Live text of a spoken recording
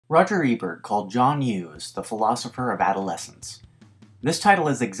Roger Ebert called John Hughes the philosopher of adolescence. This title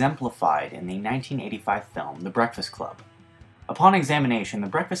is exemplified in the 1985 film The Breakfast Club. Upon examination, The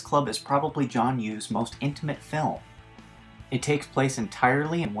Breakfast Club is probably John Hughes' most intimate film. It takes place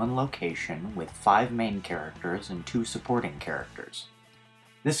entirely in one location with 5 main characters and 2 supporting characters.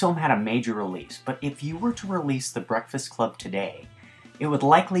 This film had a major release, but if you were to release The Breakfast Club today, it would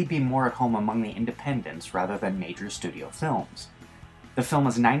likely be more at home among the independents rather than major studio films. The film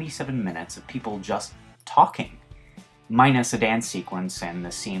is 97 minutes of people just talking, minus a dance sequence and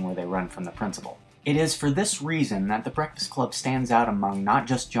the scene where they run from the principal. It is for this reason that The Breakfast Club stands out among not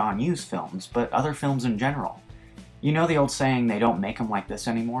just John Hughes films, but other films in general. You know the old saying, they don't make them like this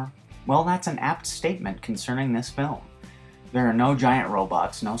anymore? Well, that's an apt statement concerning this film. There are no giant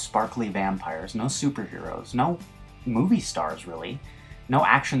robots, no sparkly vampires, no superheroes, no movie stars really, no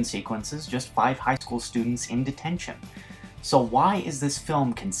action sequences, just 5 high school students in detention. So why is this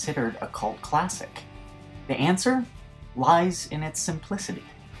film considered a cult classic? The answer lies in its simplicity.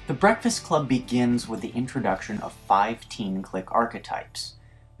 The Breakfast Club begins with the introduction of 5 teen clique archetypes: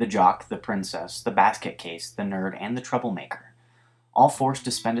 the jock, the princess, the basket case, the nerd, and the troublemaker, all forced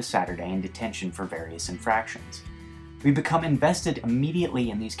to spend a Saturday in detention for various infractions. We become invested immediately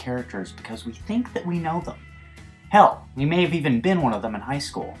in these characters because we think that we know them. Hell, we may have even been one of them in high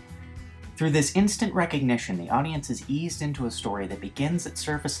school. Through this instant recognition, the audience is eased into a story that begins at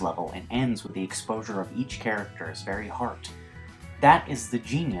surface level and ends with the exposure of each character's very heart. That is the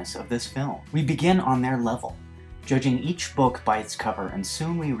genius of this film. We begin on their level, judging each book by its cover, and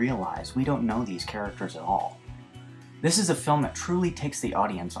soon we realize we don't know these characters at all. This is a film that truly takes the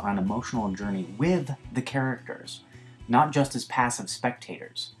audience on an emotional journey with the characters, not just as passive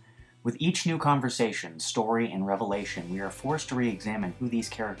spectators. With each new conversation, story, and revelation, we are forced to re-examine who these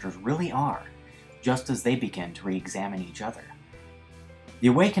characters really are, just as they begin to re-examine each other. The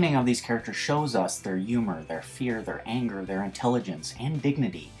awakening of these characters shows us their humor, their fear, their anger, their intelligence, and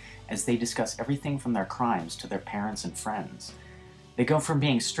dignity as they discuss everything from their crimes to their parents and friends. They go from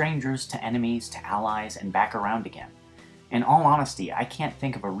being strangers to enemies to allies and back around again. In all honesty, I can't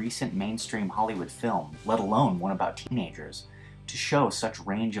think of a recent mainstream Hollywood film, let alone one about teenagers, to show such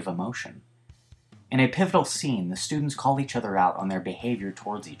range of emotion. In a pivotal scene, the students call each other out on their behavior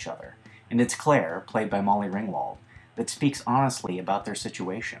towards each other, and it's Claire, played by Molly Ringwald, that speaks honestly about their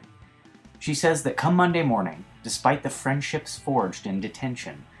situation. She says that come Monday morning, despite the friendships forged in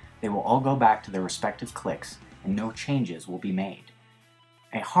detention, they will all go back to their respective cliques, and no changes will be made.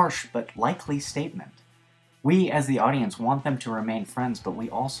 A harsh but likely statement. We, as the audience, want them to remain friends, but we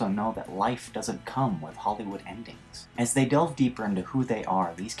also know that life doesn't come with Hollywood endings. As they delve deeper into who they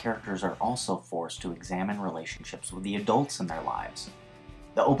are, these characters are also forced to examine relationships with the adults in their lives.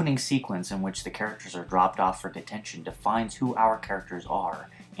 The opening sequence in which the characters are dropped off for detention defines who our characters are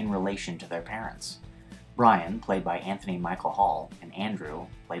in relation to their parents. Brian, played by Anthony Michael Hall, and Andrew,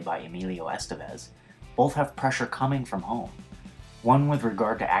 played by Emilio Estevez, both have pressure coming from home, one with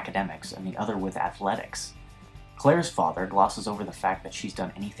regard to academics and the other with athletics. Claire's father glosses over the fact that she's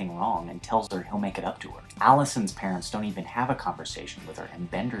done anything wrong and tells her he'll make it up to her. Allison's parents don't even have a conversation with her,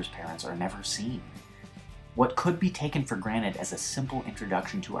 and Bender's parents are never seen. What could be taken for granted as a simple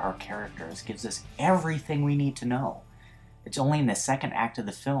introduction to our characters gives us everything we need to know. It's only in the second act of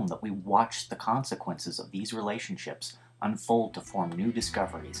the film that we watch the consequences of these relationships unfold to form new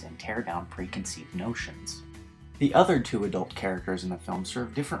discoveries and tear down preconceived notions. The other 2 adult characters in the film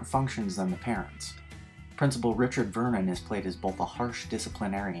serve different functions than the parents. Principal Richard Vernon is played as both a harsh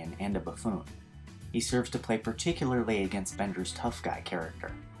disciplinarian and a buffoon. He serves to play particularly against Bender's tough guy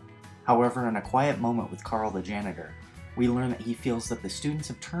character. However, in a quiet moment with Carl the janitor, we learn that he feels that the students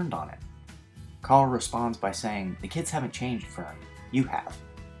have turned on it. Carl responds by saying, "The kids haven't changed, Vern. You have."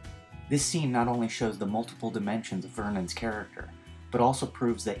 This scene not only shows the multiple dimensions of Vernon's character, but also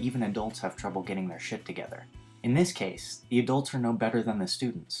proves that even adults have trouble getting their shit together. In this case, the adults are no better than the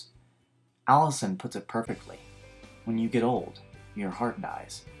students. Allison puts it perfectly. When you get old, your heart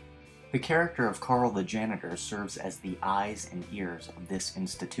dies. The character of Carl the janitor serves as the eyes and ears of this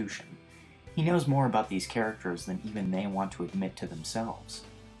institution. He knows more about these characters than even they want to admit to themselves.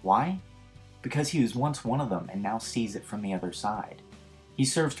 Why? Because he was once one of them and now sees it from the other side. He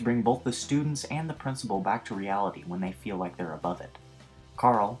serves to bring both the students and the principal back to reality when they feel like they're above it.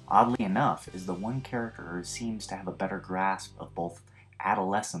 Carl, oddly enough, is the one character who seems to have a better grasp of both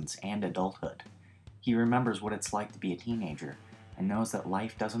adolescence and adulthood. He remembers what it's like to be a teenager and knows that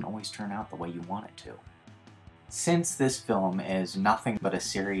life doesn't always turn out the way you want it to. Since this film is nothing but a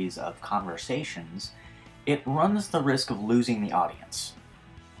series of conversations, it runs the risk of losing the audience.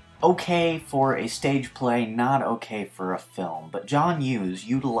 okay for a stage play, not okay for a film, but John Hughes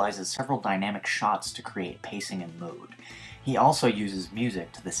utilizes several dynamic shots to create pacing and mood. He also uses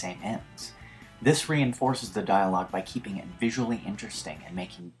music to the same ends. This reinforces the dialogue by keeping it visually interesting and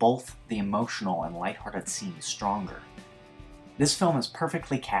making both the emotional and lighthearted scenes stronger. This film is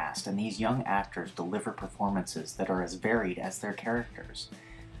perfectly cast, and these young actors deliver performances that are as varied as their characters.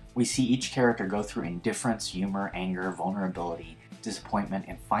 We see each character go through indifference, humor, anger, vulnerability, disappointment,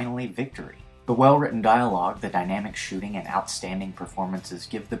 and finally victory. The well-written dialogue, the dynamic shooting, and outstanding performances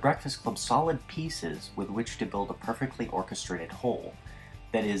give The Breakfast Club solid pieces with which to build a perfectly orchestrated whole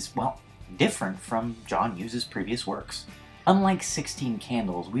that is, well, different from John Hughes' previous works. Unlike 16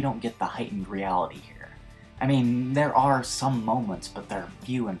 Candles, we don't get the heightened reality here. I mean, there are some moments, but they're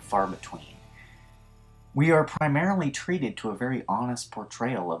few and far between. We are primarily treated to a very honest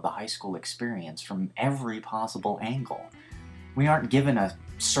portrayal of the high school experience from every possible angle. We aren't given a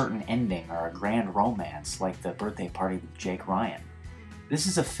certain ending or a grand romance like The Birthday Party with Jake Ryan. This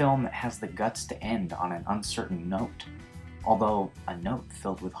is a film that has the guts to end on an uncertain note, although a note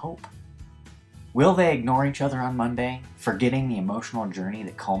filled with hope. Will they ignore each other on Monday, forgetting the emotional journey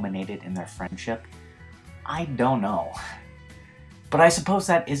that culminated in their friendship? I don't know. But I suppose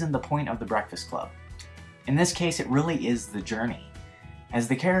that isn't the point of The Breakfast Club. In this case, it really is the journey. As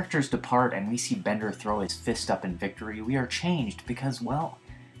the characters depart and we see Bender throw his fist up in victory, we are changed because, well,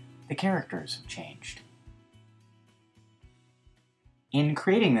 the characters have changed. In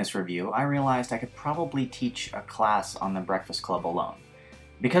creating this review, I realized I could probably teach a class on The Breakfast Club alone.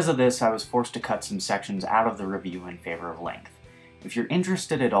 Because of this, I was forced to cut some sections out of the review in favor of length. If you're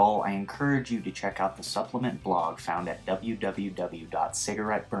interested at all, I encourage you to check out the supplement blog found at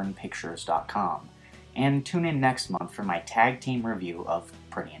www.cigaretteburnpictures.com. And tune in next month for my tag team review of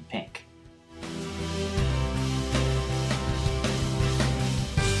Pretty in Pink.